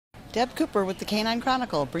Deb Cooper with the Canine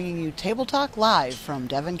Chronicle, bringing you Table Talk live from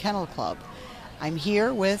Devon Kennel Club. I'm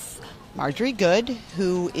here with Margery Good,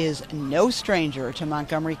 who is no stranger to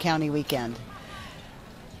Montgomery County weekend.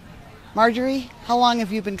 Margery, how long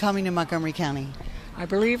have you been coming to Montgomery County? I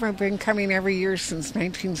believe I've been coming every year since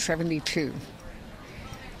 1972.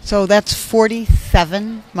 So that's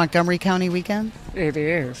 47 Montgomery County weekends? It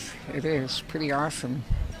is. It is pretty awesome.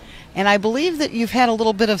 And I believe that you've had a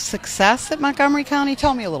little bit of success at Montgomery County.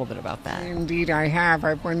 Tell me a little bit about that. Indeed, I have.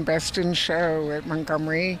 I've won Best in Show at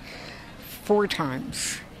Montgomery 4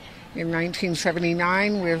 times. In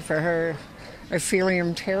 1979 with a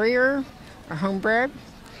Sealyham Terrier, a homebred.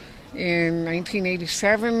 In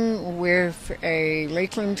 1987 with a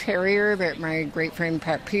Lakeland Terrier that my great friend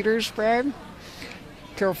Pat Peters bred,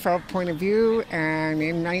 Kilfeld Point of View. And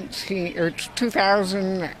in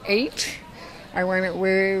 2008, I won it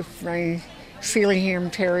with my Sealyham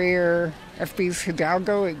Terrier, FB's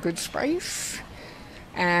Hidalgo at Good Spice.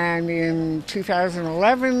 And in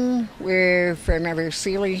 2011, with another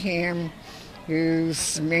Sealyham,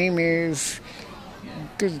 whose name is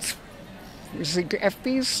is it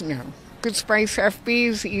FB's? No. Good Spice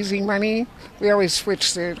FB's, Easy Money. We always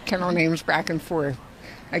switch the kennel names back and forth.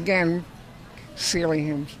 Again,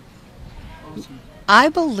 Sealyham. Awesome. I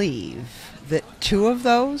believe that 2 of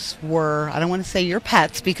those were, I don't want to say your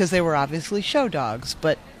pets because they were obviously show dogs,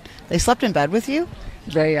 but they slept in bed with you?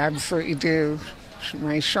 They absolutely do.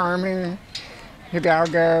 My Charmin,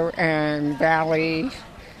 Hidalgo, and Valley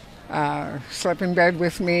slept in bed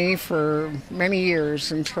with me for many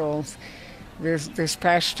years until this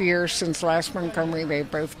past year, since last Montgomery, they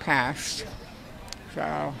both passed.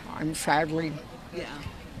 So I'm sadly... Yeah.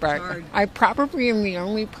 But I probably am the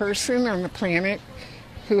only person on the planet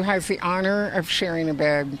who has the honor of sharing a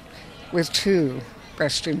bed with 2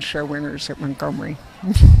 Best in Show winners at Montgomery.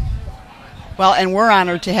 Well, and we're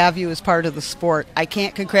honored to have you as part of the sport. I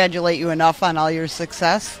can't congratulate you enough on all your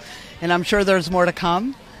success, and I'm sure there's more to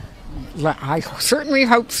come. I certainly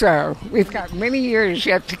hope so. We've got many years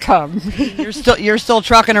yet to come. You're still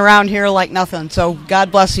trucking around here like nothing, so God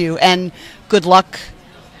bless you, and good luck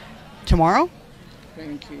tomorrow.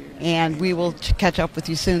 Thank you. And we will catch up with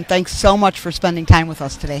you soon. Thanks so much for spending time with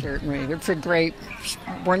us today. Certainly. It's a great,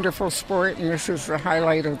 wonderful sport, and this is the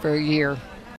highlight of the year.